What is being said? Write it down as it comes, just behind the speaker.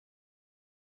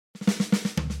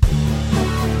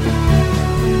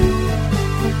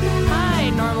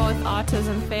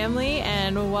family,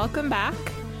 and welcome back.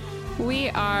 We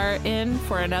are in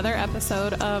for another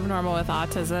episode of Normal with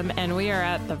Autism, and we are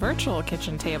at the virtual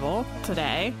kitchen table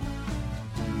today.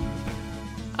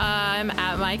 I'm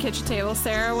at my kitchen table.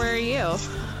 Sarah, where are you?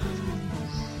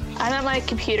 I'm at my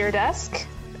computer desk.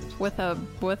 With a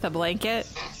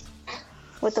blanket?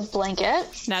 With a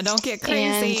blanket. Now don't get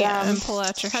crazy and pull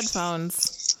out your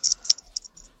headphones.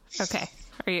 Okay.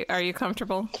 Are you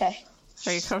comfortable? Okay.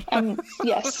 Are you comfortable?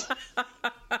 Yes.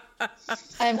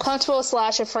 I'm comfortable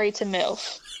 / afraid to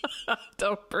move.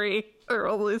 Don't breathe or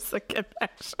we'll lose the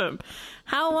connection.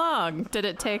 How long did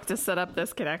it take to set up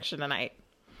this connection tonight?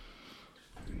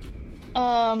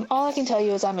 All I can tell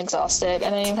you is I'm exhausted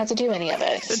and I didn't even have to do any of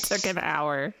it. It took an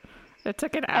hour. I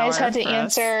just had to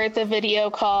answer the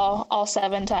video call all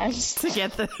 7 times. To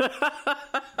get the...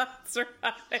 That's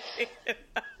right.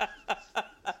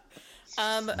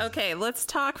 Okay, let's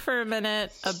talk for a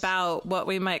minute about what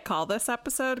we might call this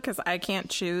episode, because I can't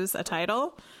choose a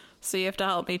title. So you have to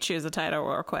help me choose a title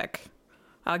real quick.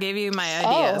 I'll give you my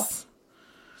ideas.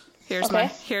 Here's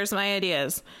my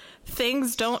ideas.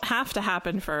 Things don't have to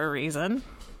happen for a reason.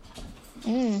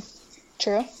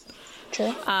 True.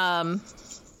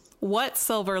 What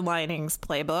Silver Linings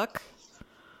Playbook?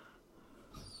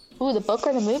 Ooh, the book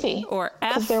or the movie? Or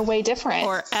F. 'Cause they're way different.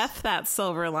 Or F that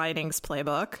Silver Linings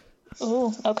Playbook.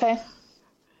 Ooh, okay.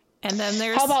 And then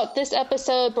there's... How about this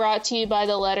episode brought to you by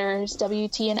the letters W,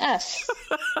 T, and F?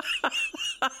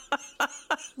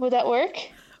 Would that work?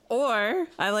 Or,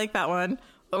 I like that one.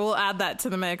 We'll add that to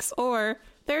the mix. Or,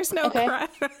 there's no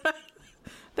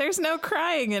there's no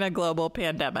crying in a global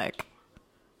pandemic.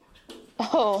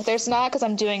 Oh, there's not, because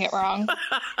I'm doing it wrong.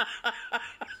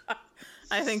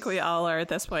 I think we all are at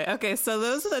this point. Okay, so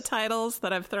those are the titles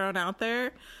that I've thrown out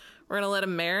there. We're going to let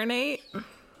them marinate.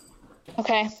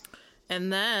 Okay.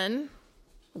 And then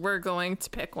we're going to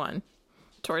pick one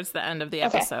towards the end of the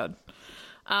episode.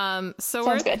 So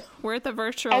Sounds good. We're at the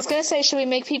virtual... I was going to say, should we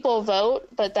make people vote?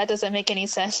 But that doesn't make any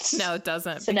sense. No, it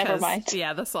doesn't. So never mind.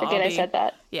 Yeah, this will Forget I said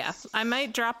that. Yeah. I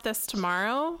might drop this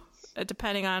tomorrow,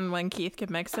 depending on when Keith can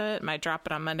mix it. Might drop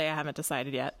it on Monday. I haven't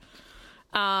decided yet.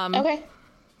 Okay.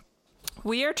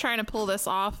 We are trying to pull this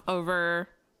off over...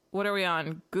 What are we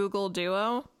on? Google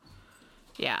Duo?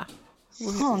 Yeah.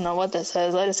 I don't know what this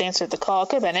is. I just answered the call.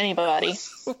 Could have been anybody.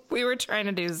 We were trying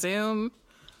to do Zoom.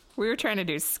 We were trying to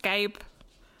do Skype.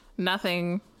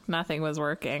 Nothing was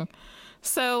working.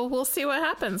 So we'll see what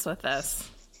happens with this.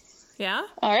 Yeah?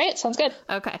 All right. Sounds good.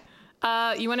 Okay.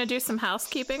 You want to do some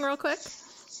housekeeping real quick?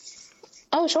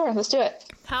 Oh, sure. Let's do it.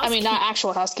 I mean, not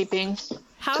actual housekeeping.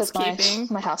 Housekeeping.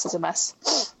 My house is a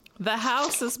mess. The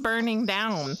house is burning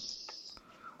down.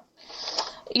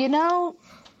 You know,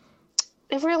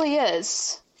 it really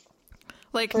is.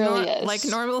 Like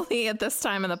normally at this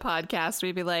time in the podcast,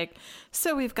 we'd be like,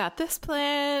 so we've got this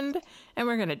planned and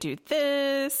we're going to do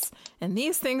this and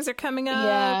these things are coming up.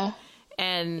 Yeah.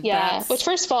 And Which,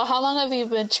 first of all, how long have you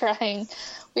been trying?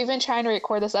 We've been trying to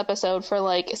record this episode for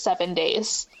like 7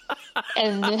 days.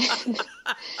 And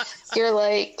you're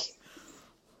like,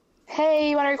 hey,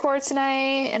 you want to record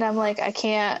tonight? And I'm like, I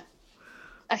can't.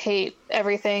 I hate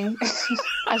everything.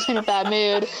 I'm in a bad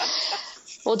mood.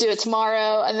 We'll do it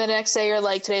tomorrow. And the next day you're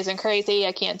like, today's been crazy.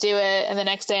 I can't do it. And the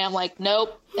next day I'm like,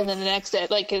 nope. And then the next day,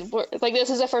 like this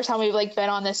is the first time we've like been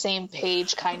on the same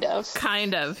page, kind of.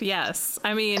 Kind of, yes.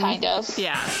 I mean, kind of.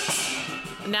 Yeah.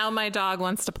 Now my dog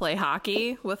wants to play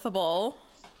hockey with the bowl.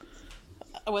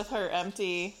 With her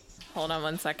empty... Hold on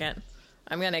one second.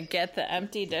 I'm going to get the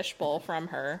empty dish bowl from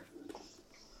her.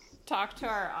 Talk to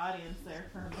our audience there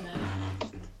for a minute.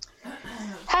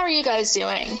 How are you guys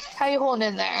doing? How are you holding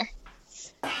in there?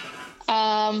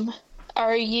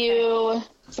 Are you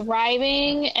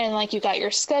thriving and like you got your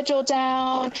schedule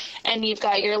down and you've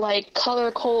got your like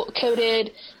color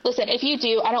coded? Listen, if you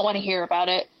do, I don't want to hear about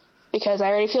it because I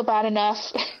already feel bad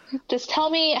enough. Just tell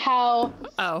me how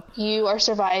you are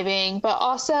surviving, but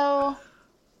also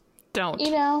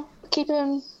keep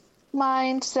in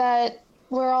mind that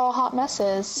we're all hot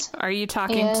messes. Are you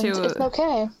talking it's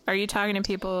okay. Are you talking to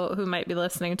people who might be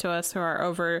listening to us who are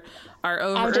over?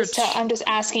 I'm just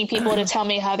asking people to tell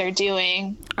me how they're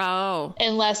doing. Oh.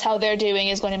 Unless how they're doing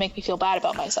is going to make me feel bad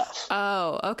about myself.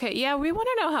 Oh, okay. Yeah, we want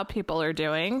to know how people are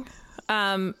doing.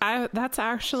 I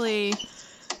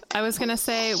was going to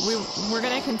say we're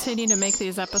going to continue to make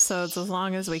these episodes as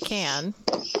long as we can.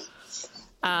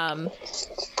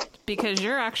 Because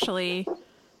you're actually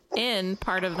in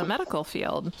part of the medical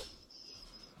field.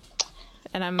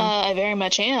 And I very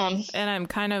much am. And I'm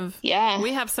kind of,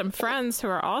 we have some friends who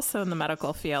are also in the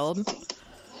medical field.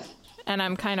 And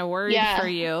I'm kind of worried for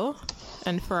you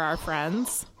and for our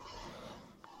friends.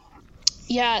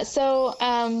 Yeah, so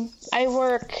I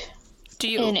work Do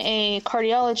you? in a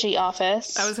cardiology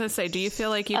office. I was going to say, do you feel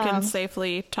like you can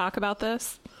safely talk about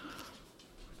this?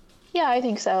 Yeah, I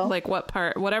think so. Like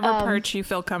whatever part you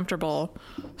feel comfortable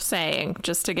saying,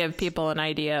 just to give people an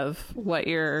idea of what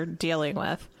you're dealing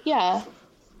with. Yeah.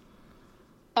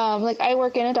 Like I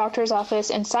work in a doctor's office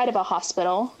inside of a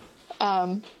hospital.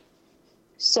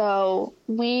 So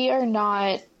we are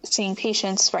not seeing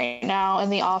patients right now in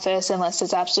the office unless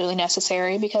it's absolutely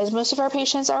necessary, because most of our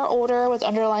patients are older with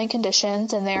underlying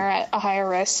conditions and they're at a higher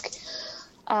risk.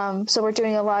 So we're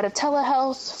doing a lot of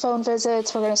telehealth, phone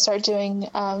visits. We're going to start doing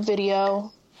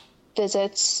video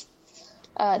visits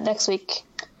next week.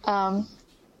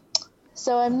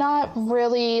 So I'm not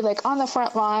really like on the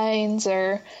front lines,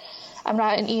 or I'm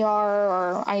not an ER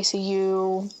or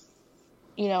ICU,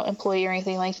 employee or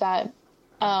anything like that.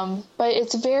 But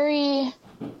it's very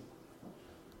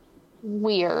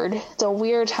weird. It's a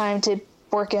weird time to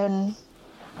work in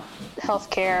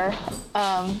healthcare.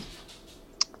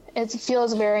 It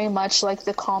feels very much like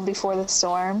the calm before the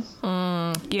storm.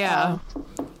 Yeah.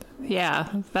 Yeah,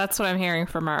 that's what I'm hearing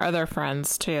from our other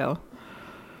friends too.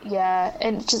 Yeah,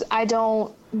 and just I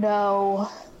don't know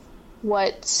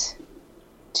what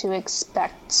to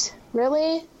expect,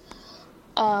 really.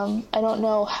 I don't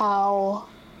know how.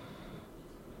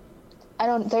 I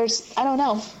don't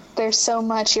know. There's so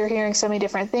much. You're hearing so many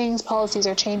different things. Policies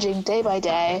are changing day by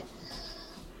day.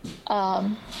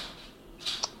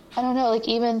 I don't know, like,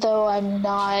 even though I'm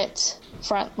not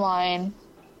frontline,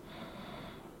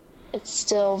 it's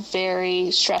still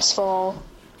very stressful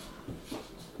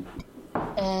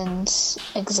and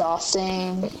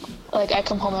exhausting. Like, I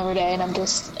come home every day and I'm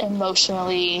just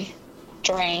emotionally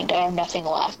drained. I have nothing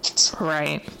left.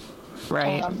 Right.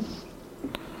 I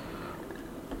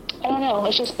don't know.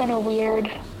 It's just been a weird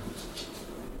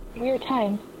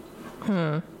time.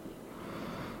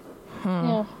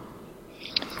 Yeah.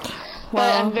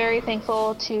 But I'm very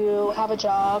thankful to have a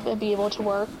job and be able to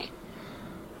work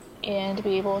and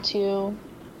be able to,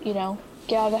 get out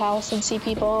of the house and see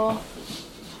people.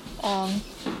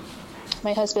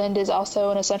 My husband is also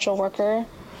an essential worker.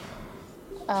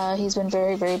 He's been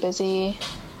very, very busy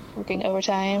working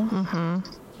overtime.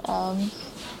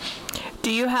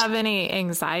 Do you have any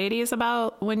anxieties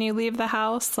about when you leave the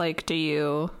house? Like, do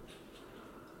you?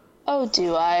 Oh,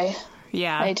 do I?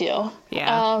 Yeah. I do.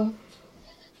 Yeah.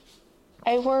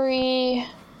 I worry,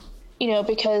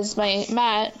 because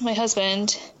my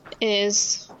husband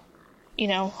is,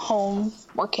 home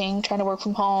working, trying to work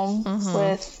from home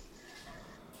with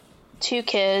 2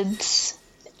 kids,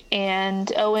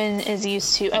 and Owen has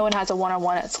a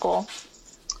one-on-one at school.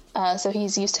 So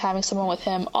he's used to having someone with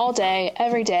him all day,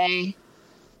 every day,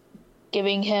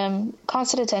 giving him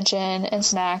constant attention and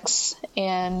snacks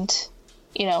and,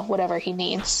 whatever he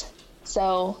needs.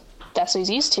 So that's what he's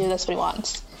used to. That's what he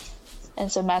wants. And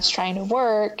so Matt's trying to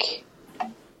work,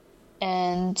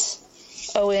 and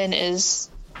Owen is,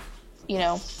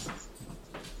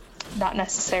 not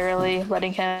necessarily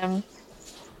letting him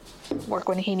work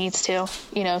when he needs to,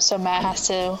 so Matt has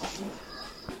to,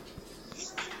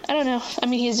 I don't know. I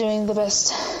mean, he's doing the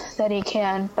best that he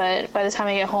can, but by the time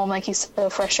I get home, like, he's so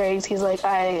frustrated. He's like,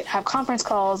 I have conference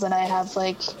calls and I have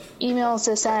like emails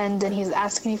to send, and he's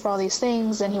asking me for all these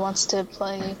things, and he wants to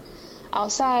play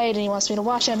outside and he wants me to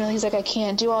watch him, and he's like, I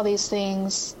can't do all these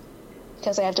things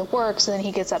because I have to work. So then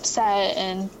he gets upset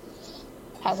and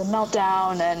has a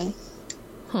meltdown, and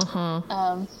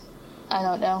I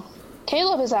don't know.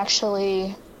 Caleb is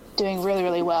actually doing really,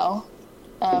 really well.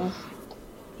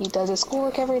 He does his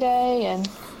schoolwork every day, and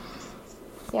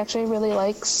he actually really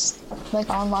likes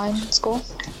online school.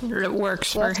 It works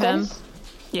So for that's him. good.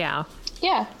 Yeah.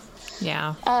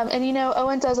 Yeah. And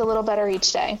Owen does a little better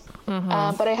each day.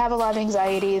 But I have a lot of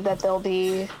anxiety that there'll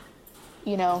be,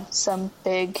 some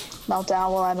big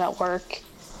meltdown while I'm at work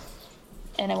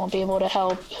and I won't be able to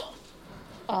help.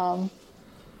 And,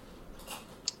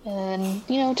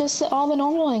 just all the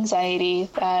normal anxiety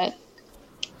that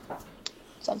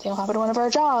something will happen to one of our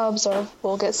jobs, or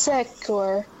we'll get sick,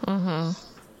 or, I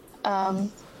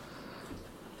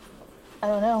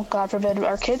don't know, God forbid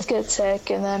our kids get sick,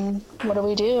 and then what do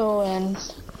we do? And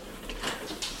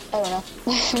I don't know.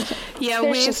 Yeah,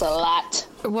 There's just a lot.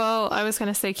 Well, I was going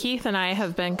to say, Keith and I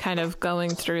have been kind of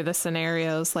going through the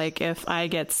scenarios, like, if I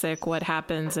get sick, what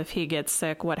happens? If he gets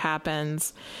sick, what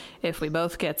happens? If we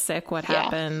both get sick, what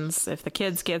happens? If the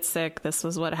kids get sick, this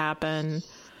was what happened.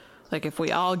 Like, if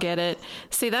we all get it.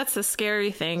 See, that's the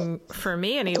scary thing for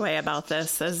me anyway about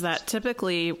this, is that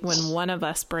typically when one of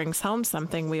us brings home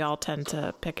something, we all tend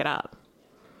to pick it up.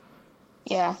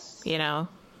 Yeah.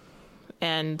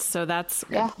 And so that's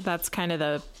kind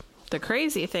of the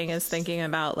crazy thing is thinking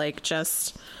about like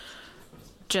just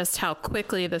how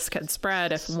quickly this could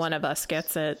spread if one of us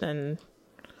gets it. And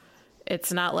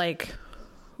it's not like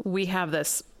we have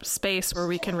this space where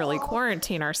we can really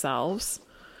quarantine ourselves.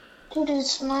 Dude,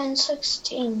 it's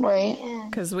 9:16. Right.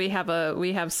 Because we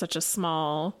have such a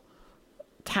small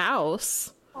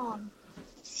house.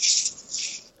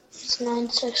 It's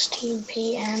 9:16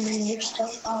 p.m. and you're still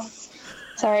up.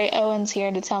 Sorry, Owen's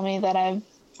here to tell me that I'm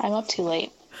up too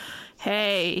late.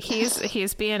 Hey,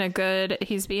 he's being a good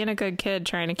kid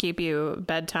trying to keep you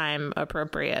bedtime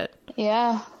appropriate.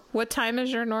 Yeah. What time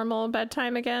is your normal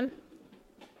bedtime again?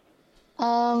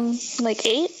 Like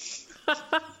 8?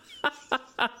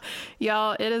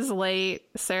 Y'all, it is late.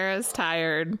 Sarah's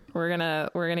tired. We're gonna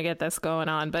get this going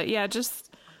on. But yeah,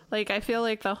 just like I feel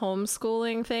like the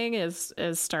homeschooling thing is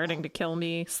starting to kill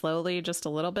me slowly, just a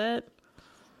little bit.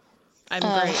 I'm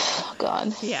great. Oh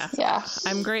God. Yeah. Yeah.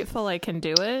 I'm grateful I can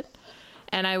do it.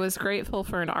 And I was grateful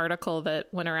for an article that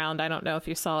went around. I don't know if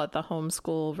you saw it, the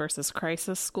homeschool versus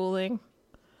crisis schooling.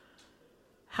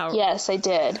 Yes, I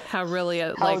did. How really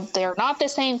they're not the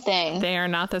same thing. They are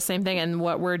not the same thing. And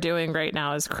what we're doing right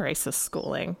now is crisis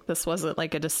schooling. This wasn't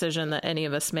like a decision that any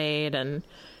of us made, and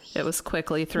it was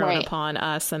quickly thrown upon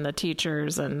us and the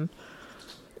teachers. And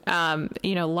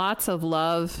lots of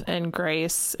love and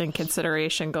grace and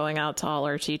consideration going out to all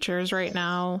our teachers right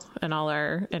now and all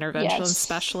our intervention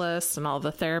specialists and all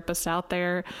the therapists out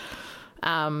there.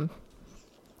 I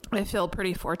feel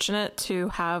pretty fortunate to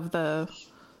have the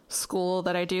school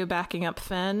that I do backing up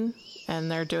Finn, and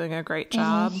they're doing a great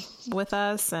job with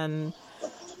us. And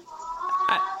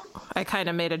I kind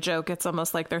of made a joke. It's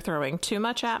almost like they're throwing too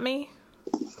much at me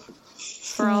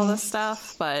for all this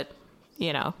stuff, but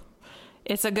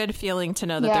it's a good feeling to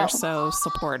know that they're so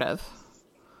supportive.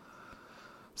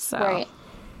 So right.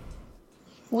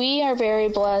 We are very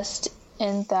blessed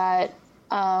in that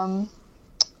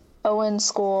Owen's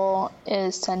school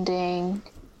is sending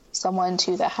someone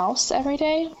to the house every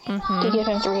day to give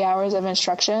him 3 hours of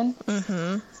instruction.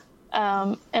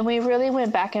 And we really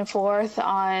went back and forth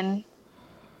on,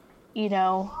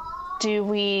 do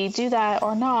we do that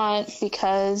or not?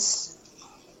 Because,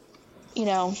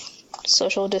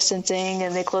 social distancing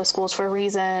and they close schools for a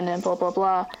reason and blah, blah,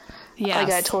 blah. Yes.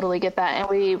 Like, I totally get that.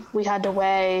 And we had to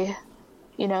weigh,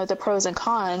 the pros and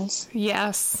cons.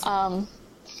 Yes.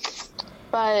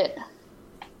 But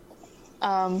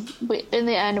in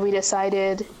the end, we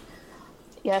decided,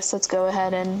 yes, let's go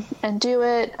ahead and do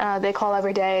it. They call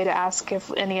every day to ask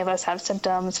if any of us have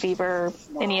symptoms, fever,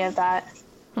 any of that.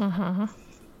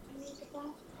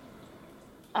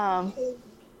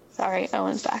 Sorry,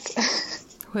 Owen's back.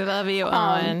 We love you,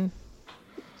 Owen.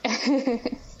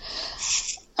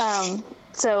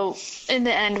 So in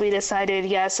the end, we decided,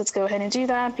 yes, let's go ahead and do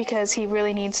that because he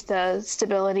really needs the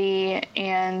stability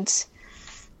and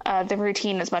the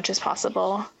routine as much as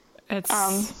possible. It's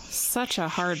such a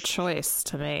hard choice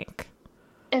to make.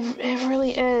 It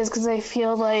really is, because I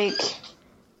feel like,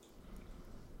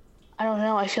 I don't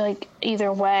know, I feel like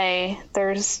either way,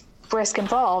 there's risk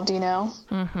involved,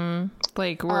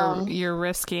 Like you're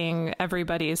risking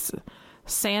everybody's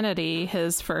sanity,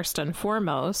 his first and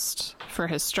foremost, for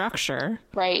his structure.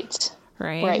 Right.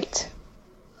 But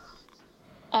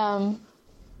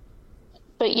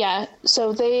yeah,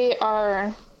 so they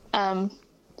are,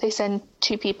 they send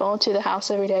 2 people to the house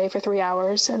every day for 3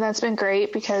 hours, and that's been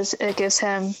great because it gives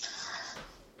him,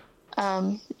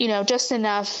 just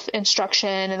enough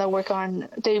instruction, and they work on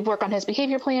his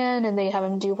behavior plan, and they have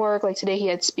him do work. Like today he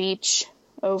had speech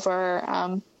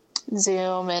over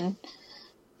Zoom, and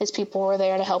his people were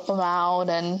there to help him out.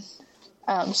 And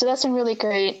so that's been really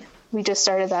great. We just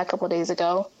started that a couple of days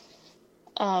ago.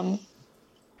 And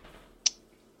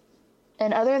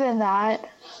other than that,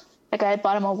 like I had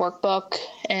bought him a workbook,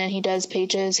 and he does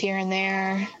pages here and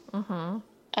there. But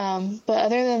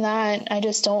other than that, I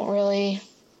just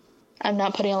I'm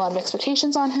not putting a lot of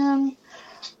expectations on him.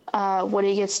 What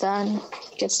he gets done,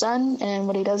 and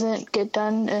what he doesn't get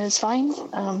done is fine.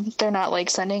 They're not like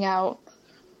sending out,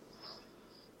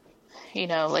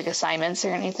 like assignments or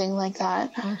anything like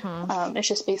that. It's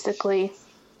just basically,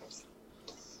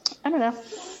 I don't know.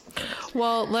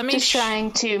 Well,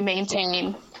 trying to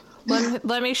maintain.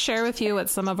 Let me share with you what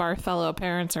some of our fellow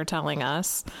parents are telling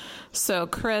us. So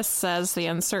Chris says the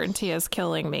uncertainty is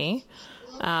killing me.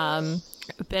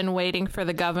 Been waiting for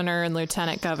the governor and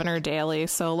lieutenant governor daily.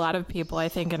 So a lot of people, I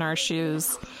think, in our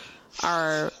shoes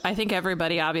I think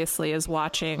everybody obviously is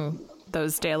watching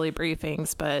those daily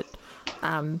briefings, but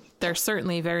they're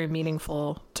certainly very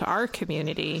meaningful to our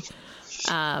community.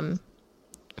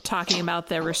 Talking about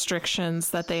the restrictions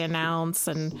that they announce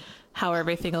and how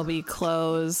everything will be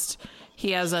closed.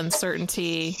 He has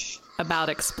uncertainty about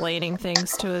explaining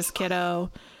things to his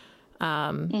kiddo.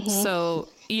 So,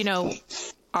 you know,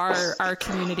 our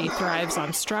community thrives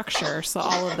on structure. So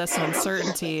all of this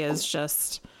uncertainty is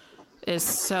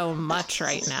so much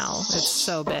right now. It's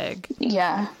so big.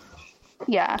 Yeah.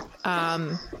 Yeah.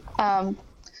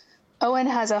 Owen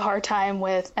has a hard time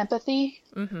with empathy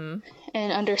and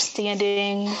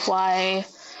understanding why,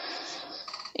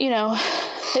 you know,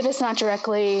 if it's not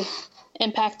directly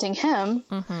impacting him,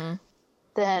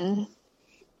 then,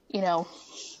 you know,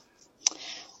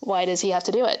 why does he have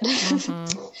to do it?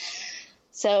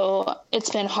 So it's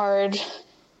been hard.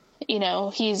 You know,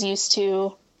 he's used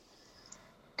to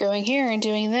going here and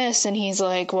doing this, and he's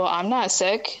like, well, I'm not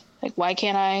sick. Like, why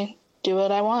can't I do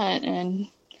what I want? And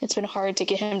it's been hard to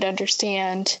get him to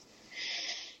understand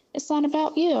it's not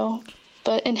about you.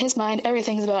 But in his mind,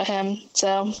 everything's about him.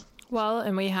 So, well,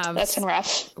 and that's been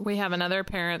rough. We have another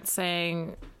parent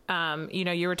saying, you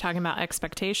know, you were talking about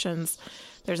expectations.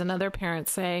 There's another parent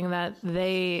saying that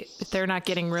they're not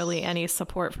getting really any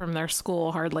support from their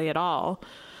school, hardly at all.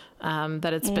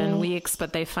 That it's been weeks,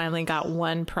 but they finally got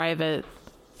one private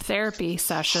therapy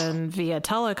session via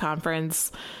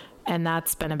teleconference, and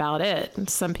that's been about it.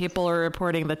 Some people are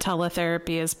reporting the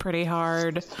teletherapy is pretty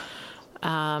hard.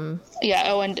 Yeah,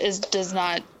 Owen does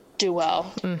not do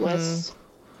well with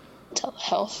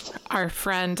telehealth. Our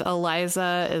friend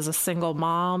Eliza is a single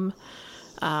mom.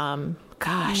 Oh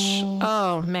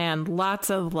man, lots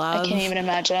of love. I can't even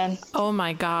imagine. Oh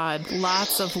my God,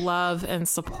 lots of love and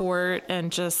support,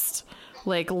 and just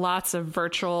like lots of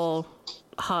virtual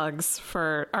hugs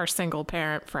for our single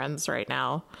parent friends right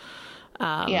now.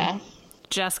 Yeah.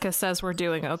 Jessica says we're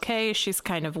doing okay. She's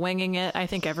kind of winging it. I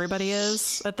think everybody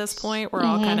is at this point. We're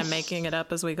all kind of making it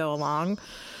up as we go along.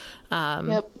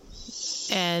 Yep.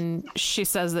 And she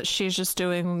says that she's just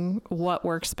doing what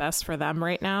works best for them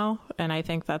right now. And I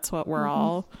think that's what we're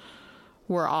all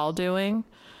doing.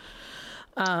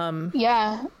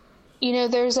 Yeah. You know,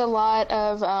 there's a lot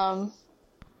of,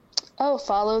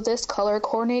 follow this color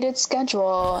coordinated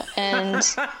schedule and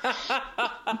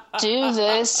do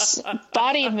this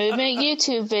body movement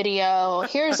YouTube video.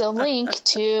 Here's a link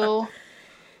to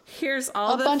here's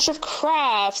all a bunch of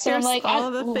crafts. And I'm like, all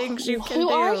the things you can do. Who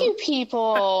are you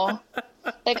people?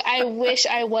 Like, I wish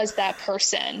I was that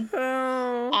person.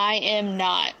 I am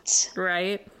not.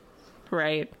 Right.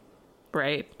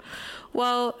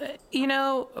 Well, you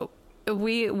know,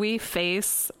 we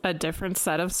face a different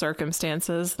set of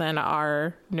circumstances than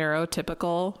our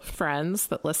neurotypical friends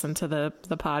that listen to the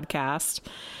podcast.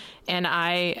 And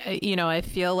I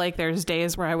feel like there's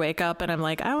days where I wake up and I'm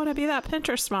like, I want to be that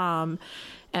Pinterest mom.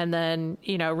 And then,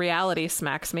 you know, reality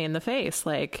smacks me in the face.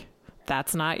 Like,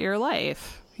 that's not your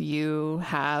life. You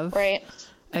have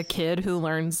a kid who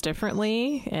learns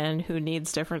differently and who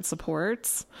needs different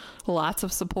supports, lots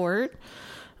of support.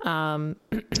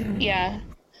 Yeah.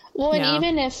 Well, and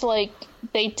even if like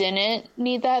they didn't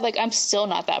need that, like I'm still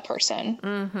not that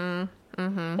person.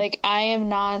 Like I am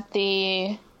not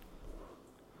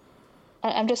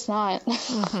I'm just not.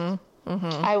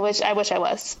 I wish I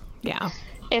was. Yeah.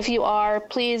 If you are,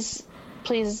 please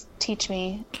teach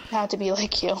me how to be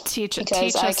like you. Teach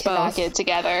because I us cannot both. get it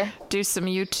together. Do some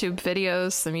YouTube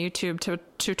videos, some YouTube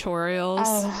tutorials.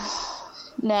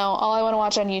 No, all I want to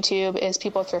watch on YouTube is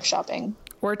people thrift shopping.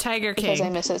 Or Tiger King. Because I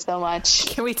miss it so much.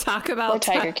 Can we talk about or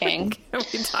Tiger King? Can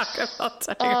we talk about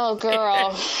Tiger Oh,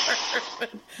 girl. King?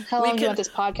 How long do you want this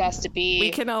podcast to be?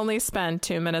 We can only spend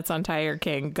 2 minutes on Tiger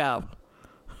King. Go.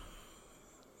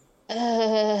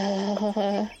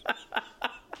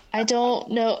 I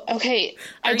don't know. Okay.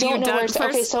 I don't know where to...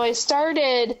 Okay, so I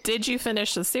started... Did you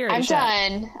finish the series I'm yet?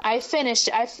 done. I finished.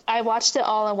 I watched it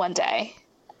all in one day.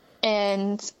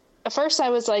 And at first I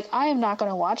was like, I am not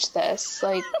going to watch this.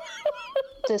 Like,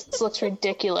 this looks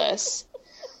ridiculous.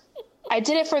 I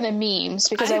did it for the memes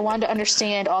because I wanted to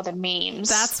understand all the memes.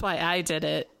 That's why I did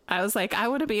it. I was like, I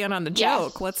want to be in on the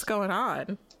joke. Yeah. What's going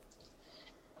on?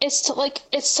 It's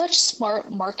such smart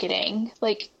marketing.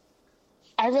 Like,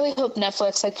 I really hope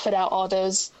Netflix put out all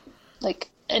those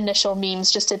initial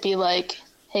memes just to be like,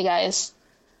 hey guys,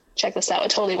 check this out.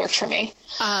 It totally worked for me.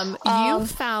 You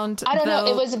found I don't know,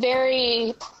 it was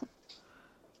very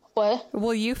what?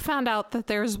 Well, you found out that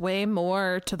there's way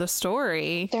more to the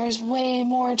story. There's way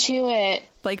more to it.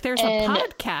 Like there's a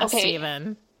podcast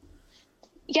even.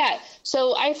 Yeah.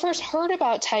 So I first heard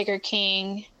about Tiger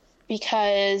King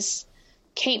because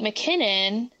Kate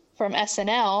McKinnon from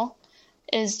SNL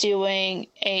is doing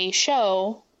a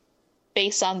show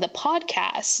based on the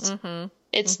podcast.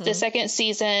 It's the second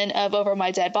season of Over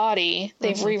My Dead Body.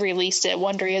 They've re-released it.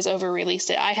 Wondery has over-released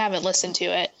it. I haven't listened to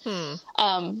it.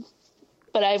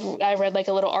 But I read like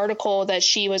a little article that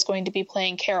she was going to be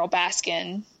playing Carol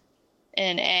Baskin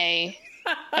in a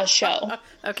show.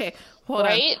 Okay, hold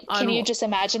right? on. Can you just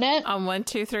imagine it? On 1,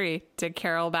 2, 3, did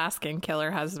Carol Baskin kill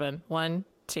her husband? 1,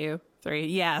 2, 3.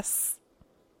 Yes.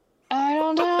 I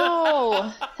don't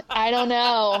know. I don't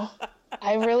know.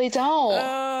 I really don't.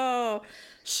 Oh,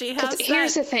 she has.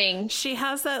 Here's the thing. She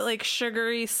has that like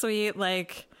sugary sweet,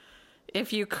 like,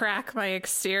 if you crack my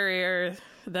exterior,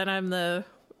 then I'm the,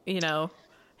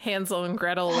 Hansel and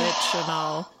Gretel witch and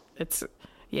all.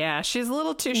 Yeah, she's a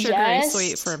little too sugary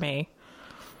sweet for me.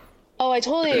 Oh, I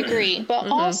totally agree. But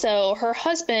also, her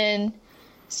husband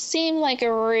seemed like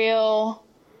a real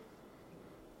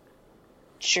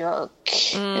jerk.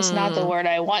 It's not the word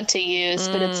I want to use,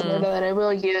 but it's the word that I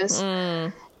will use.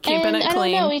 Keeping it clean. I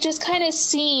don't know, he just kind of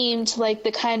seemed like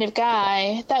the kind of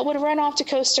guy that would run off to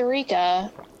Costa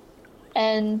Rica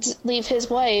and leave his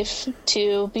wife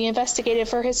to be investigated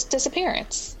for his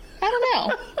disappearance. I don't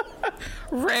know.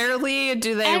 Rarely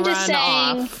do they run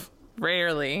off.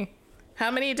 Rarely.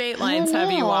 How many Datelines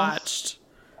have you watched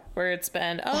where it's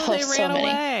been, they ran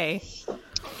away?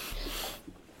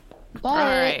 But all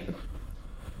right.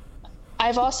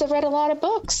 I've also read a lot of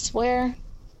books where,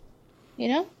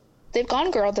 they've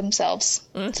gone girl themselves.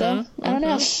 So I don't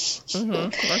know.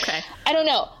 Okay. I don't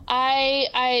know.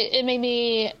 It made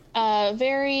me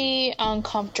very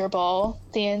uncomfortable,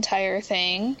 the entire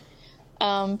thing,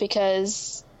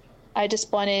 because I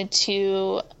just wanted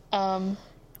to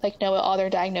know what all their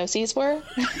diagnoses were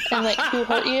and like who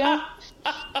hurt you.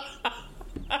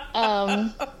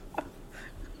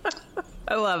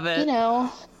 I love it.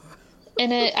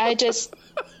 And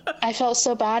I felt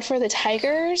so bad for the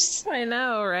tigers. I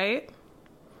know, right?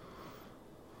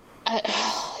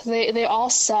 They all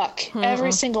suck.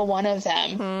 Every single one of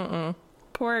them.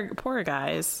 Poor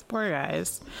guys.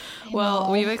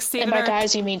 Well, we've exceeded and by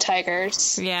guys, you mean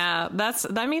tigers. Yeah, that's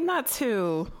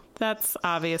who. That's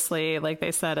obviously, like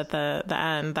they said at the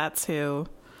end, that's who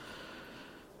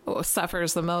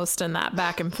suffers the most in that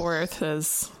back and forth.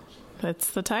 It's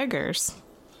the tigers.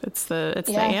 It's the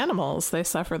animals. They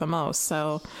suffer the most.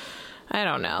 So I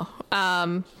don't know.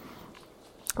 I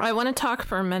want to talk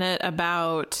for a minute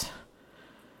about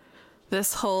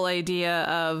this whole idea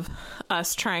of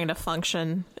us trying to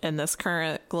function in this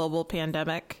current global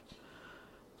pandemic.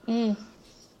 Can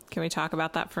we talk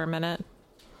about that for a minute?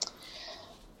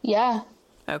 Yeah.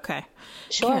 Okay.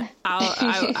 Sure.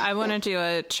 I want to do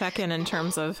a check-in in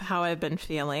terms of how I've been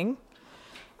feeling.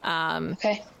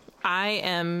 Okay.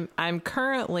 I'm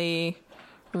currently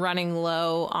running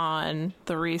low on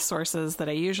the resources that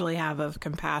I usually have of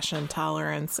compassion,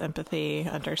 tolerance, empathy,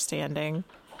 understanding.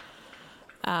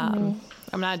 I'm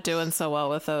not doing so well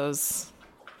with those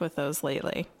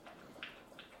lately.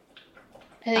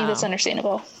 I think that's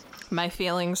understandable. My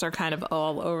feelings are kind of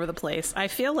all over the place. I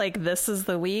feel like this is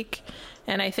the week,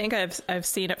 and I think I've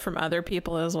seen it from other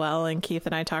people as well, and Keith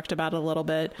and I talked about it a little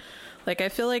bit. Like, I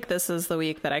feel like this is the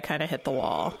week that I kind of hit the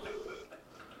wall.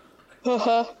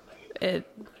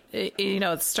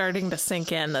 It's starting to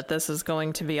sink in that this is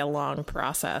going to be a long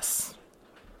process.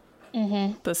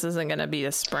 This isn't going to be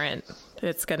a sprint.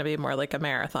 It's going to be more like a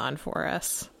marathon for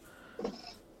us.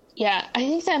 Yeah, I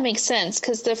think that makes sense,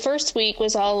 because the first week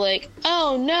was all like,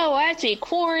 oh no, I have to be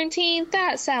quarantined?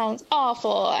 That sounds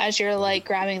awful, as you're like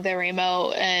grabbing the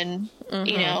remote and,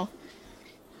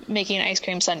 making an ice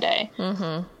cream sundae.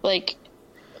 Like,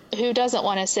 who doesn't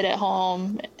want to sit at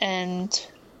home and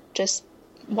just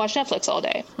watch Netflix all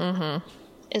day?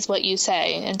 Is what you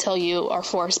say until you are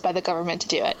forced by the government to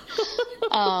do it.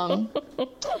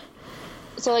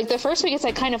 So, like, the first week, it's,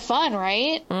 like, kind of fun,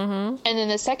 right? And then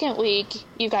the second week,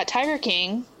 you've got Tiger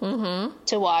King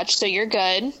to watch, so you're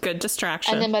good. Good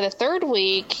distraction. And then by the third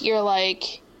week, you're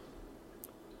like,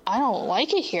 I don't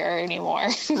like it here anymore.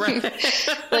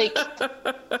 Like,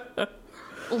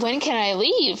 when can I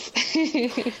leave?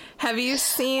 Have you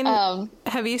seen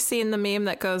the meme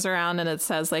that goes around and it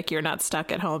says, like, you're not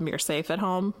stuck at home, you're safe at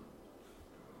home?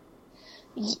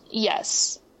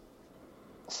 Yes.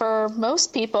 For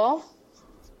most people,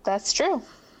 that's true.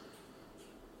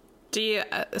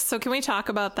 So can we talk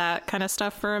about that kind of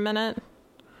stuff for a minute?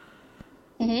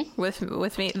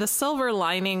 With me, the silver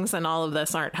linings and all of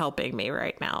this aren't helping me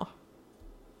right now.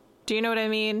 Do you know what I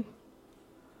mean?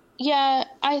 Yeah,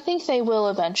 I think they will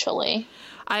eventually.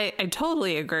 I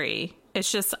totally agree.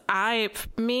 It's just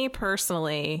me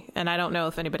personally, and I don't know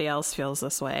if anybody else feels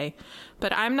this way,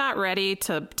 but I'm not ready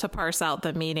to parse out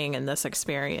the meaning in this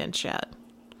experience yet.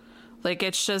 Like,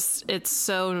 it's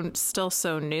still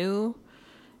so new.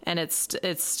 and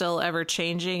it's still ever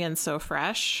changing and so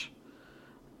fresh.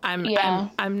 I'm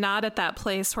not at that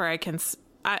place where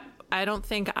I don't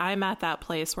think I'm at that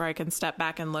place where I can step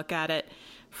back and look at it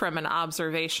from an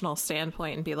observational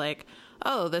standpoint and be like,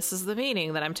 oh, this is the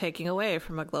meaning that I'm taking away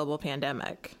from a global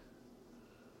pandemic.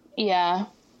 Yeah.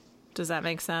 Does that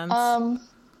make sense?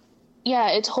 Yeah,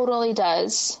 it totally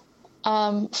does.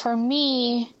 For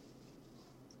me,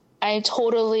 I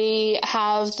totally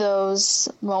have those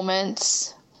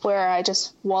moments where I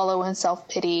just wallow in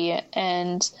self-pity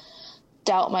and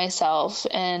doubt myself.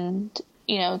 And,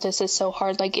 you know, this is so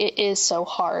hard. Like, it is so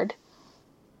hard.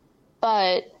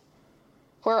 But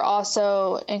we're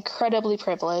also incredibly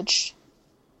privileged.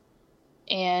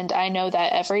 And I know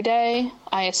that every day.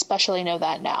 I especially know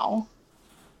that now.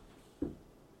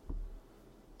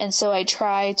 And so I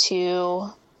try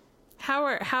to... How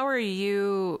are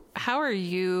you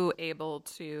able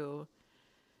to,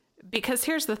 because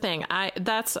here's the thing,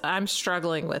 I'm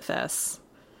struggling with this.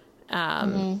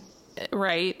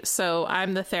 Right. So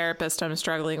I'm the therapist. I'm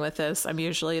struggling with this. I'm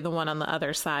usually the one on the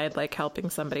other side, like helping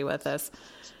somebody with this.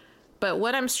 But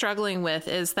what I'm struggling with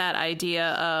is that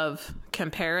idea of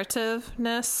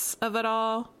comparativeness of it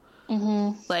all.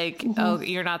 Like, oh,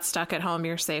 you're not stuck at home.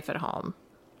 You're safe at home.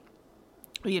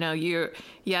 You know,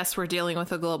 yes, we're dealing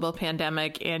with a global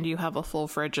pandemic and you have a full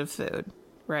fridge of food,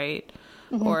 right?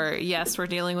 Or yes, we're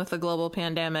dealing with a global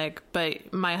pandemic,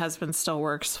 but my husband still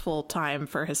works full time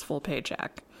for his full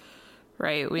paycheck,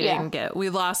 right? We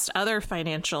lost other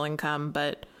financial income,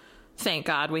 but thank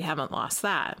God we haven't lost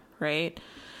that, right?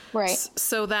 Right.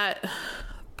 So that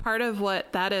part of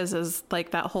what that is like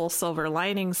that whole silver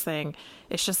linings thing.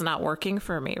 It's just not working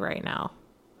for me right now.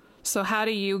 So are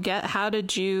you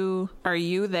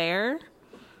there?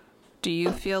 Do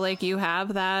you feel like you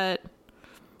have that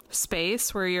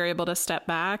space where you're able to step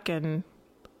back and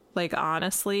like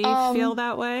honestly feel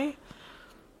that way?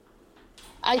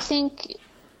 I think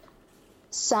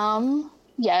some,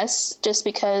 yes, just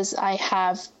because I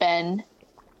have been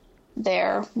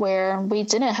there where we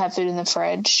didn't have food in the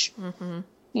fridge.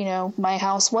 You know, my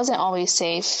house wasn't always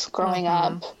safe growing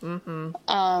up.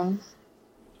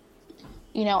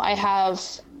 You know,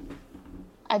 I've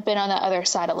been on the other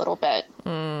side a little bit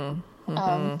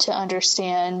to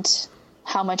understand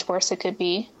how much worse it could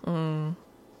be. And,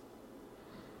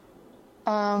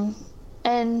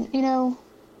 you know,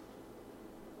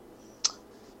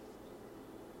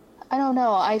 I don't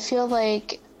know. I feel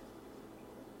like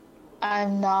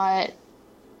I'm not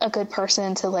a good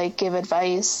person to like give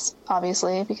advice,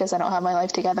 obviously, because I don't have my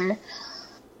life together.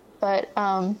 But,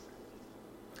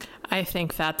 I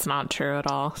think that's not true at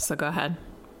all. So go ahead.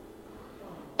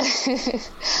 You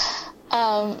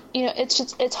know,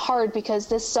 it's hard because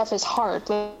this stuff is hard.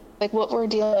 Like what we're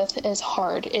dealing with is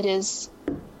hard. It is,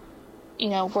 you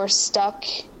know, we're stuck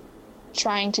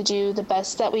trying to do the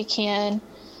best that we can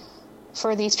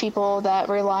for these people that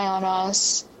rely on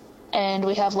us. And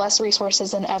we have less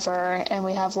resources than ever, and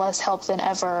we have less help than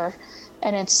ever.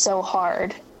 And it's so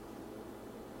hard.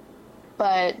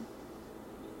 But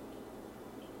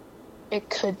it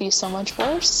could be so much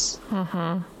worse.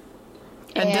 And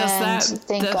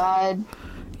thank God.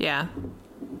 Yeah.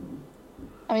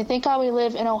 I mean, thank God we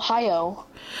live in Ohio,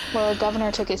 where a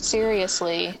governor took it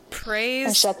seriously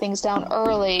and shut things down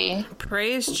early.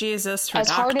 Praise Jesus for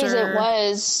hard as it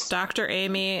was. Dr.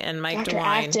 Amy and Mike Dr.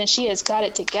 DeWine. Acton, she has got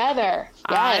it together.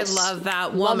 Yes. I love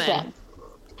that woman.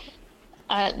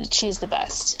 Love them. She's the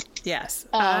best. Yes.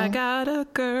 I got a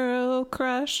girl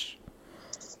crush.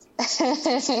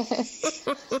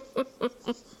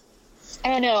 I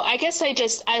don't know. I guess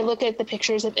I look at the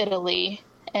pictures of Italy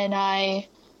and I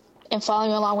am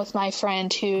following along with my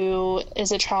friend who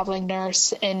is a traveling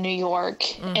nurse in New York.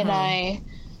 And I,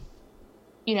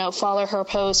 you know, follow her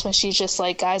posts when she's just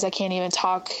like, guys, I can't even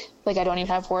talk. Like, I don't even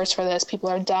have words for this. People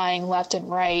are dying left and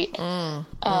right. And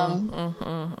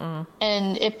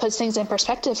it puts things in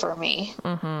perspective for me.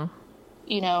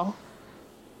 You know,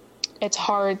 it's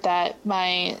hard that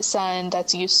my son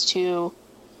that's used to,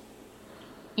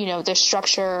 you know, the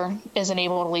structure isn't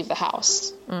able to leave the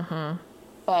house.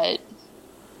 But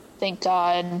thank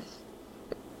God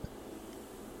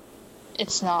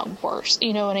it's not worse.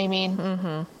 You know what I mean?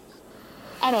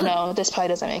 I don't know. This probably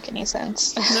doesn't make any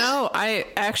sense. No,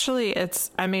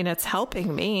 it's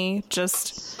helping me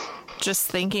just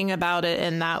thinking about it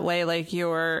in that way. Like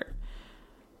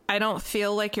I don't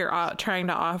feel like you're trying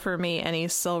to offer me any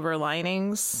silver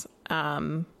linings.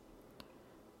 I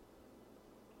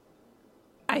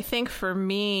think for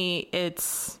me,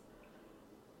 it's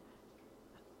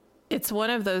one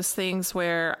of those things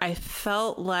where I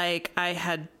felt like I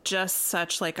had just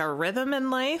such like a rhythm in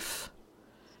life.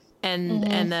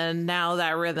 And then now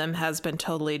that rhythm has been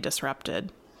totally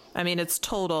disrupted. I mean, it's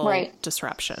total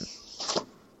disruption.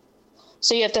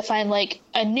 So you have to find like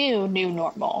a new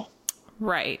normal.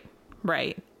 Right.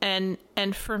 And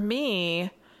for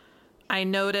me, I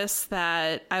noticed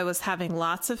that I was having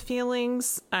lots of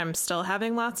feelings. I'm still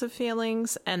having lots of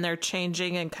feelings, and they're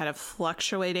changing and kind of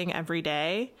fluctuating every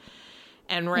day.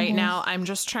 And right now I'm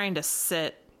just trying to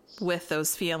sit with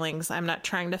those feelings. I'm not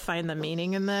trying to find the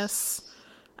meaning in this.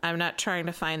 I'm not trying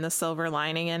to find the silver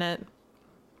lining in it.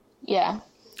 Yeah.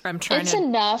 It's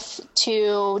enough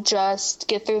to just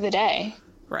get through the day.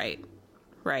 Right.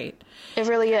 It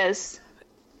really is.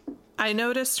 I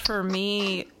noticed for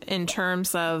me, in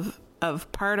terms of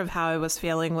part of how I was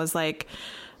feeling, was like,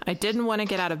 I didn't want to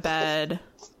get out of bed.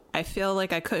 I feel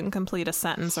like I couldn't complete a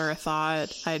sentence or a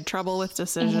thought. I had trouble with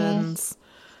decisions.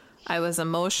 I was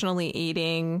emotionally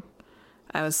eating.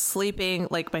 I was sleeping,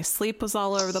 like my sleep was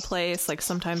all over the place. Like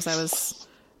sometimes I was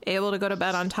able to go to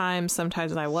bed on time,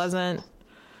 sometimes I wasn't.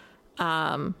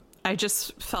 I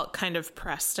just felt kind of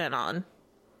pressed in on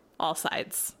all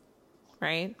sides,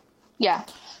 right? Yeah.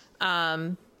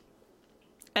 And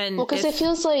because it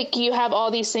feels like you have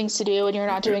all these things to do and you're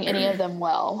not doing any of them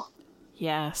well.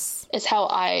 Yes. Is how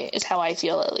I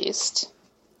feel, at least.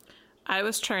 I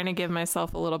was trying to give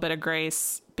myself a little bit of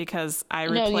grace because I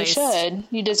replaced... No, you should.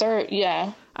 You deserve...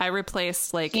 Yeah. I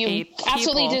replaced like you 8 people.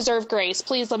 Absolutely deserve grace.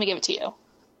 Please let me give it to you.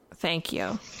 Thank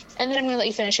you. And then I'm going to let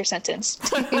you finish your sentence.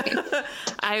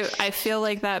 I feel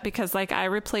like that because like I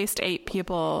replaced 8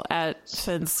 people at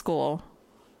Finn's school.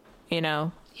 You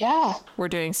know? Yeah. We're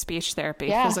doing speech therapy,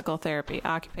 physical therapy,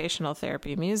 occupational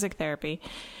therapy, music therapy,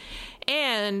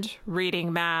 and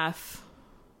reading, math,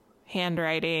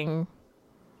 handwriting,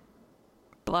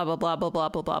 blah, blah, blah, blah, blah,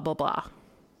 blah, blah, blah, blah.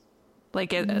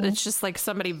 Like it's just like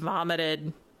somebody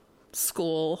vomited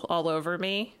school all over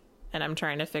me and I'm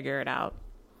trying to figure it out.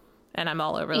 And I'm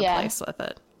all over the place with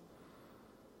it.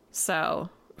 So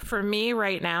for me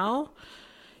right now,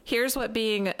 here's what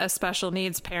being a special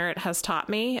needs parent has taught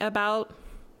me about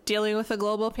dealing with a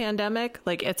global pandemic.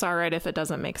 Like, it's all right if it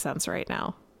doesn't make sense right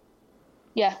now.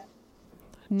 Yeah.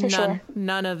 Sure.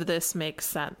 None of this makes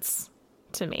sense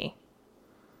to me.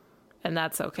 And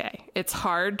that's okay. It's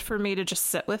hard for me to just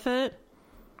sit with it.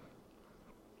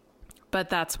 But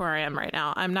that's where I am right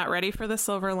now. I'm not ready for the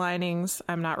silver linings.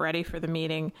 I'm not ready for the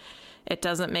meeting. It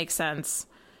doesn't make sense.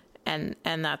 And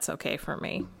that's okay for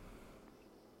me.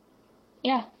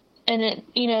 Yeah. And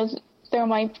there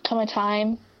might come a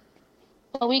time,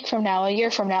 a week from now, a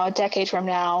year from now, a decade from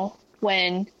now,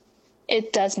 when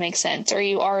it does make sense, or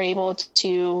you are able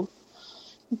to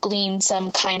glean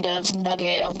some kind of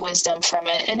nugget of wisdom from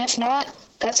it. And if not,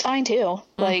 that's fine too.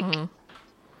 Like,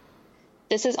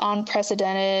 this is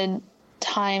unprecedented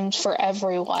times for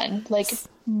everyone. Like,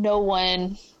 no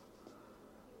one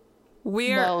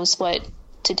knows what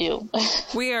to do.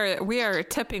 we are a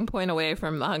tipping point away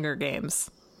from the Hunger Games.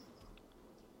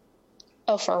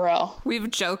 Oh, for real. We've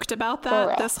joked about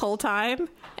that this whole time,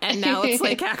 and now it's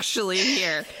like actually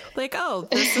here. Like, oh,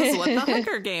 this is what the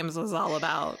Hunger Games was all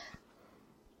about.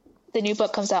 The new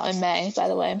book comes out in May, by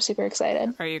the way. I'm super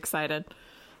excited. Are you excited?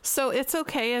 So it's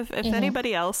okay if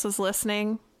anybody else is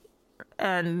listening,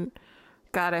 and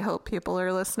God, I hope people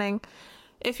are listening.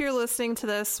 If you're listening to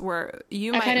this, I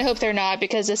kind of hope they're not,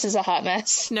 because this is a hot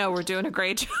mess. No, we're doing a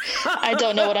great job. I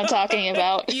don't know what I'm talking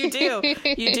about. You do. We're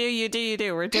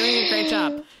doing a great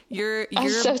job. I'm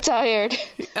so tired.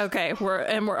 Okay,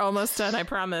 we're almost done, I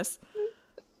promise.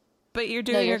 But you're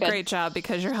doing a great job,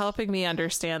 because you're helping me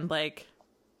understand, like,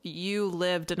 you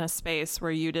lived in a space where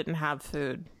you didn't have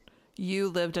food. You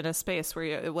lived in a space where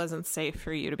it wasn't safe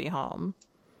for you to be home.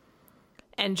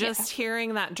 And just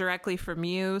hearing that directly from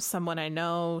you, someone I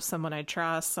know, someone I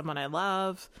trust, someone I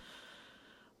love,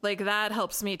 like, that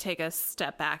helps me take a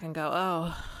step back and go,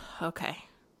 oh, okay.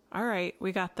 All right,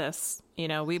 we got this.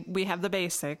 We have the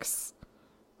basics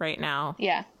right now.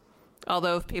 Yeah.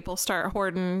 Although if people start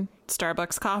hoarding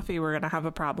Starbucks coffee, we're going to have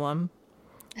a problem.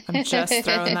 I'm just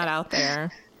throwing that out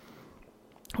there.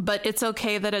 But it's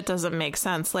okay that it doesn't make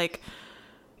sense. Like,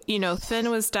 Finn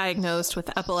was diagnosed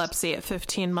with epilepsy at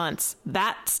 15 months.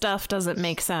 That stuff doesn't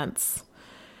make sense.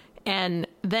 And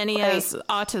then he has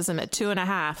autism at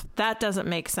 2.5. That doesn't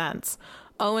make sense.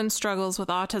 Owen struggles with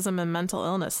autism and mental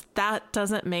illness. That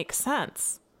doesn't make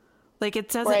sense. Like, it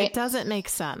doesn't make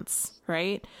sense,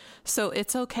 right? So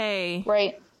it's okay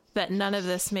that none of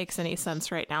this makes any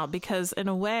sense right now, because in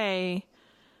a way,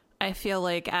 I feel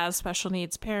like as special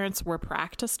needs parents, we're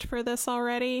practiced for this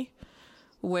already,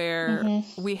 where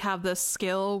we have this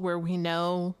skill where we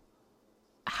know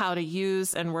how to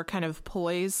use, and we're kind of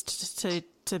poised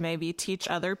to maybe teach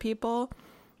other people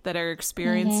that are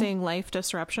experiencing life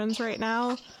disruptions right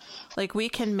now, like, we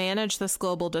can manage this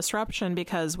global disruption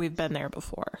because we've been there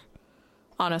before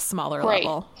on a smaller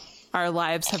level. Our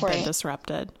lives have been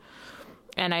disrupted.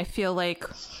 And I feel like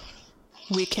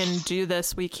we can do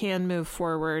this. We can move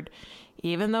forward,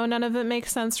 even though none of it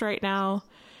makes sense right now.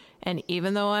 And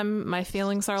even though my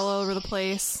feelings are all over the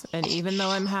place, and even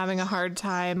though I'm having a hard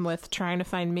time with trying to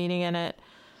find meaning in it,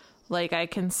 like, I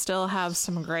can still have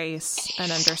some grace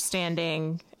and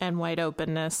understanding and wide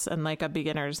openness and, like, a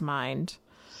beginner's mind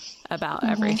about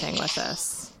everything with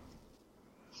this.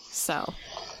 So,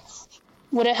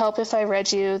 would it help if I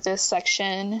read you this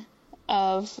section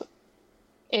of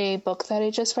a book that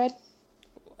I just read?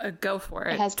 Go for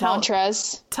it. It has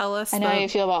mantras. Tell us. I know how you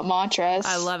feel about mantras.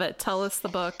 I love it. Tell us the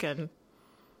book. And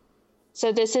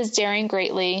so this is Daring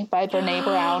Greatly by Brene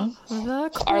Brown,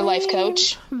 our life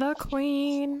coach. The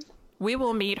queen. We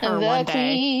will meet her one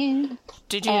day.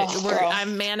 Did you?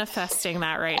 I'm manifesting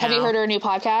that right now. Have you heard her new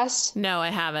podcast? No, I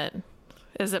haven't.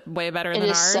 Is it way better than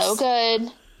ours? It is so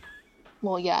good.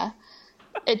 Well, yeah.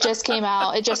 It just came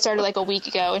out. It just started like a week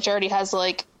ago, and she already has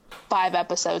like 5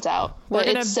 episodes out. But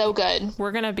it's so good.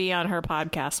 We're going to be on her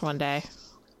podcast one day.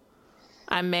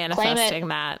 I'm manifesting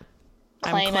that.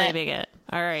 I'm claiming it.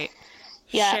 All right.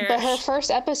 Yeah, but her first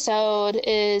episode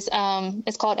is,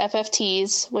 it's called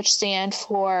FFTs, which stand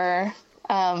for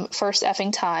First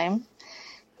Effing Time.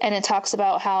 And it talks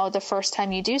about how the first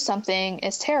time you do something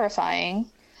is terrifying.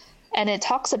 And it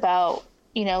talks about,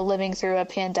 you know, living through a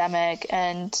pandemic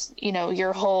and, you know,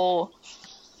 your whole,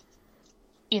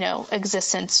 you know,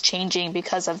 existence changing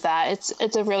because of that.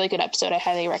 It's a really good episode. I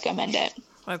highly recommend it.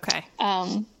 Okay.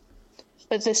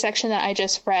 But the section that I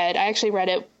just read, I actually read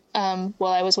it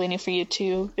while I was waiting for you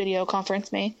to video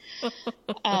conference me.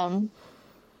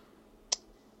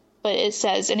 But it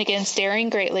says, and again, Daring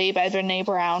Greatly by Brene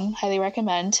Brown, highly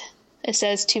recommend. It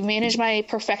says, to manage my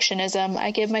perfectionism, I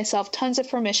give myself tons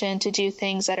of permission to do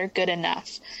things that are good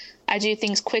enough. I do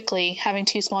things quickly. Having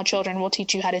 2 small children will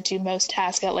teach you how to do most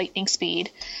tasks at lightning speed.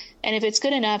 And if it's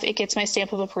good enough, it gets my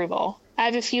stamp of approval. I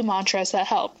have a few mantras that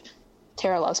help.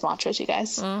 Tara loves mantras, you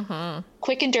guys. Mm-hmm.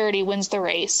 Quick and dirty wins the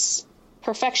race.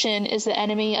 Perfection is the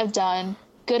enemy of done.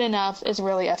 Good enough is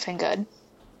really effing good.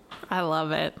 I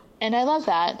love it. And I love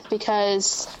that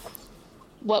because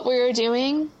what we're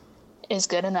doing is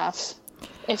good enough.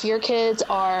 If your kids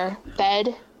are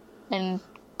fed and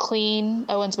clean,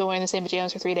 Owen's been wearing the same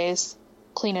pajamas for 3 days,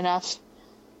 clean enough,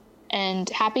 and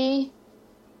happy.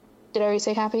 Did I already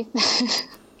say happy?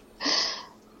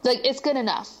 Like, it's good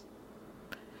enough.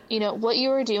 You know, what you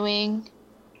are doing,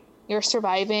 you're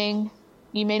surviving,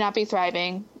 you may not be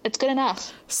thriving. It's good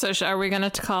enough. So are we going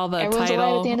to call the Everyone's title...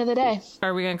 alive at the end of the day.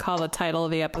 Are we going to call the title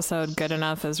of the episode Good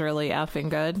Enough is Really Effing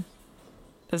Good?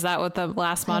 Is that what the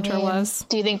last mantra was?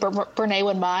 Do you think Brene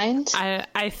would mind?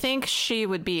 I think she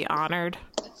would be honored.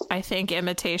 I think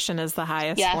imitation is the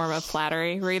highest form of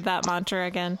flattery. Read that mantra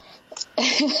again.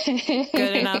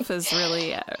 Good enough is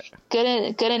really...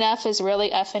 Good enough is really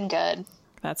effing good.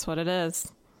 That's what it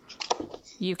is.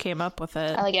 You came up with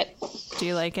it. I like it. Do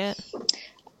you like it?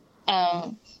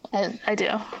 I do.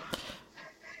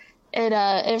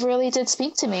 It really did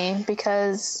speak to me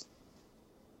because,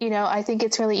 you know, I think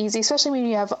it's really easy, especially when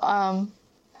you have,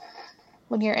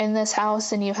 when you're in this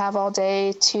house and you have all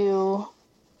day to,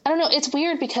 I don't know, it's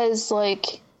weird because,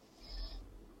 like,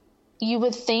 you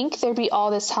would think there'd be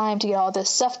all this time to get all this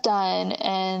stuff done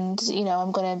and, you know,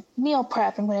 I'm going to meal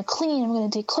prep, I'm going to clean, I'm going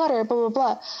to declutter, blah, blah,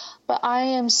 blah. But I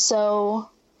am so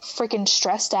freaking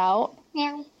stressed out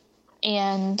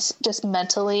and just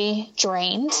mentally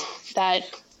drained that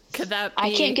could that be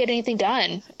I can't get anything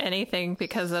done. Anything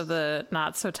because of the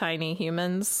not so tiny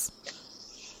humans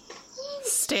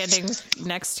standing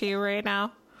next to you right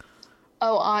now?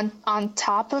 Oh, on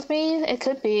top of me? It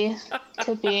could be.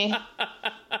 Could be.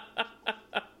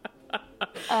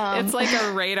 It's like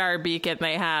a radar beacon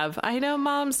they have. I know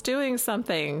Mom's doing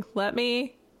something. Let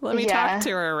me talk to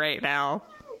her right now.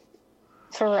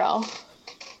 For real.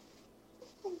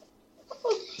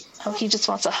 Oh, he just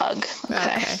wants a hug.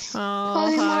 Okay.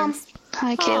 Oh, hugs.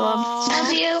 Hi, Caleb. Aww.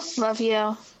 Love you. Love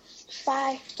you.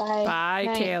 Bye. Bye. Bye,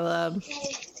 Night. Caleb.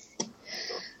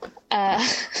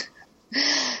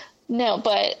 No,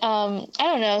 but I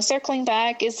don't know. Circling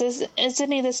back, is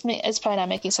any of this? It's probably not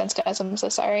making sense, guys. I'm so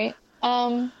sorry.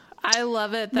 I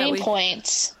love it. That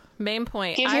Main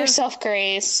point. Give yourself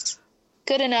grace.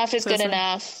 Good enough is good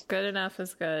enough. Good enough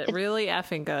is good. Really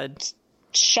effing good.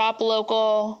 Shop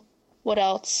local. What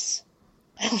else?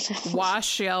 I don't know.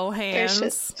 Wash your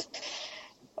hands.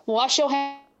 Wash your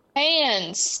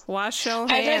hands. Wash your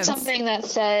hands. I read something that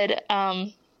said,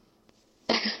 I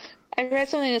I read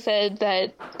something that said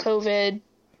that COVID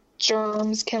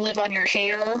germs can live on your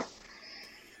hair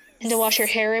and to wash your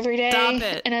hair every day. Stop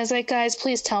it. And I was like, guys,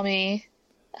 please tell me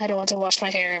I don't want to wash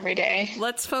my hair every day.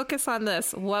 Let's focus on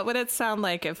this. What would it sound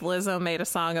like if Lizzo made a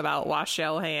song about wash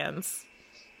your hands?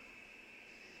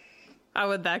 How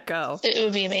would that go? It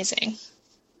would be amazing.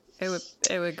 It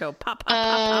would go pop, pop,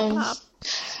 pop, pop,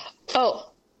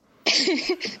 pop.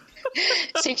 Oh.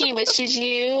 Speaking of which, did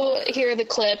you hear the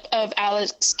clip of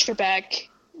Alex Trebek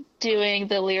doing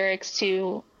the lyrics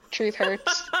to Truth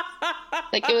Hurts?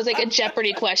 Like, it was like a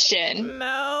Jeopardy question.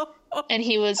 No. And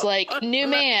he was like, new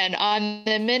man on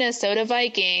the Minnesota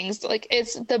Vikings. Like,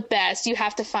 it's the best. You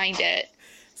have to find it.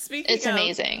 It's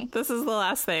amazing. This is the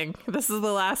last thing. This is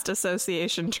the last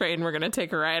association train we're going to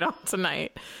take a ride on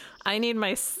tonight. I need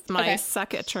my Okay.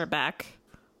 suck at your back.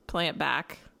 Plant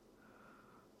back.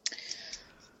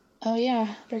 Oh,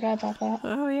 yeah. Forgot about that.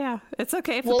 Oh, yeah. It's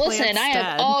okay if Well, the listen, plant's I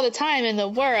have dead. all the time in the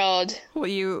world. Will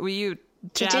you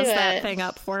jazz do that it. thing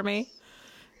up for me?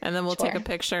 And then we'll take a Sure.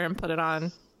 picture and put it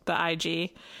on the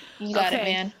IG. You got it,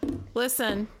 Okay. man.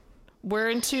 Listen, we're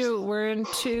in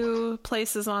two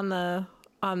places on the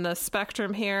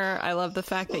spectrum here. I love the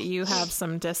fact that you have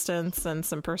some distance and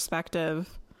some perspective,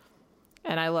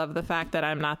 and I love the fact that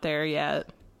I'm not there yet.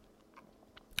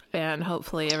 And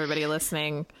hopefully everybody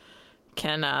listening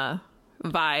can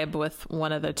vibe with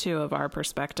one of the two of our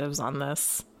perspectives on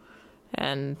this,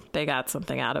 and they got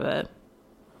something out of it.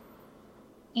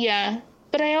 Yeah.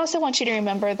 But I also want you to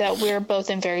remember that we're both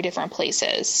in very different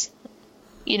places.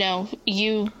 You know,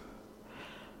 you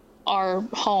are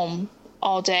home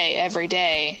all day, every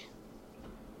day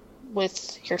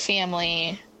with your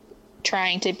family,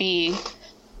 trying to be,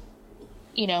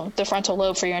 you know, the frontal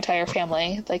lobe for your entire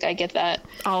family. Like, I get that.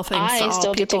 All things to I all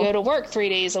still get to people. go to work 3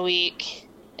 days a week.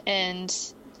 And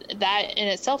that in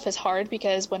itself is hard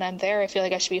because when I'm there, I feel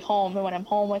like I should be home. And when I'm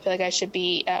home, I feel like I should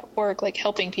be at work, like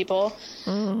helping people.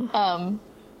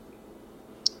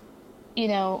 You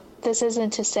know, this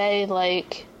isn't to say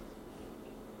like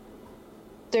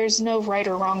there's no right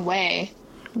or wrong way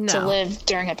to No, live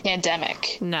during a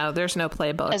pandemic. no, there's no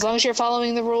playbook. As long as you're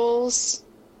following the rules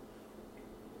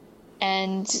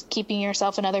and keeping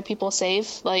yourself and other people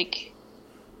safe, like,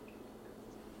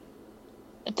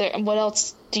 what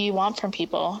else do you want from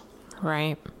people?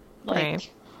 Right, Like,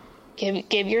 right.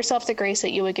 give yourself the grace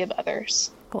that you would give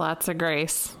others. Lots of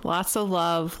grace, lots of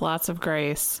love, lots of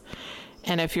grace.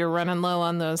 And if you're running low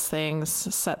on those things,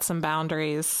 set some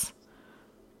boundaries,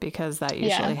 because that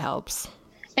usually helps.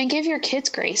 And give your kids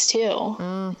grace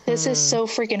too. This is so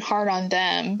freaking hard on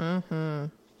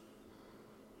them.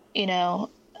 You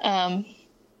know, I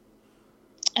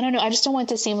don't know. I just don't want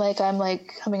it to seem like I'm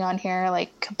like coming on here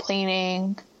like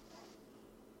complaining,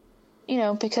 you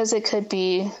know, because it could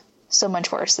be so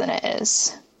much worse than it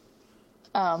is.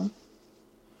 But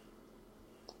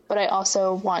I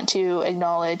also want to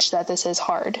acknowledge that this is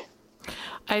hard.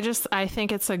 I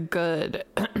think it's a good,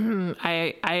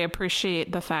 I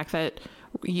appreciate the fact that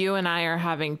you and I are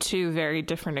having two very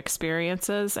different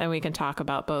experiences, and we can talk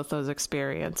about both those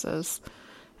experiences.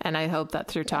 And I hope that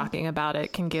through talking about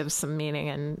it can give some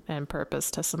meaning and purpose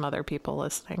to some other people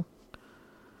listening.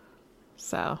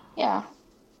 So, Yeah.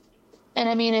 And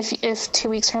I mean, if 2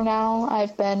 weeks from now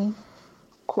I've been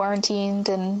quarantined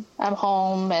and I'm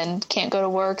home and can't go to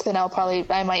work, then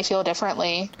I might feel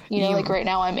differently. You know, like right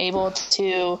now I'm able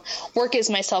to work as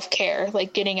my self-care,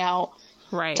 like getting out,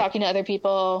 right, talking to other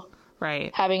people,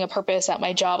 right, having a purpose at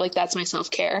my job. Like, that's my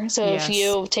self-care. So Yes. if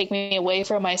you take me away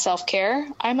from my self-care,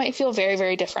 I might feel very,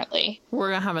 very differently. we're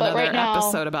going to have But another right now,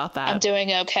 episode about that. I'm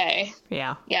doing okay.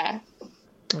 Yeah. Yeah.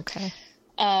 Okay.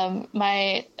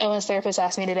 My Owens therapist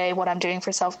asked me today what I'm doing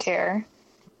for self-care.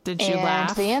 Did you And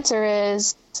laugh? the answer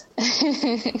is,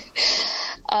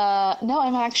 no,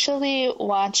 I'm actually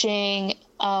watching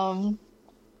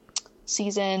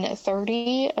season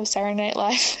 30 of Saturday Night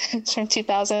Live. It's from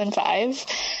 2005.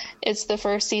 It's the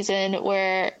first season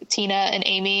where Tina and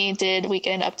Amy did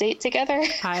Weekend Update together.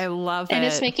 I love And it.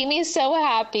 it's making me so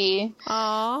happy.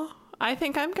 Aw, I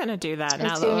think I'm going to do that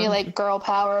now. It's giving me like girl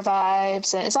power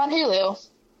vibes. And it's on Hulu.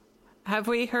 Have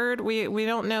we heard? We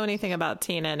don't know anything about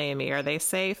Tina and Amy. Are they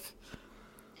safe?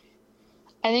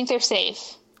 I think they're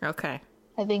safe. Okay.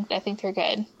 I think they're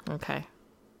good. Okay.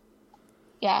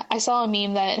 Yeah, I saw a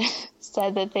meme that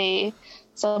said that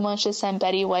someone should send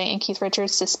Betty White and Keith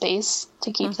Richards to space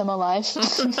to keep them alive.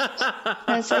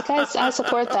 And it's like, I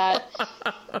support that.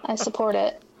 I support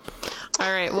it.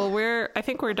 All right. Well, I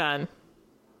think we're done.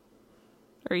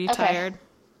 Are you Okay. tired?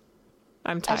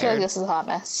 I'm I tired. feel like this is a hot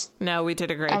mess. No, we did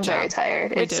a great I'm job. very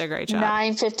tired. We It's did a great job.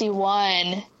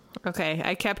 9:51 Okay.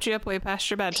 I kept you up way past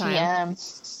your bedtime. p.m.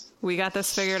 We got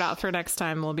this figured out for next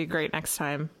time. We'll be great next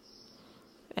time.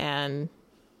 And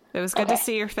it was good to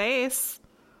see your face.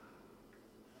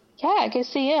 Yeah, good to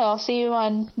see you. I'll see you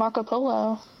on Marco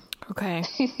Polo. Okay.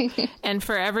 And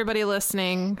for everybody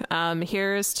listening,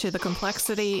 here's to the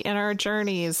complexity in our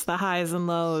journeys, the highs and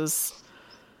lows.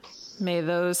 May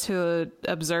those who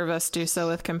observe us do so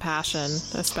with compassion,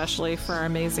 especially for our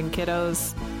amazing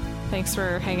kiddos. Thanks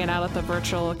for hanging out at the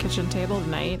virtual kitchen table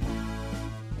tonight.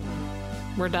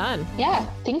 We're done. Yeah,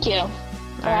 thank you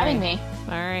for having me.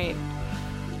 All right.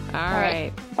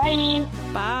 Bye. Bye.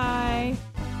 Bye.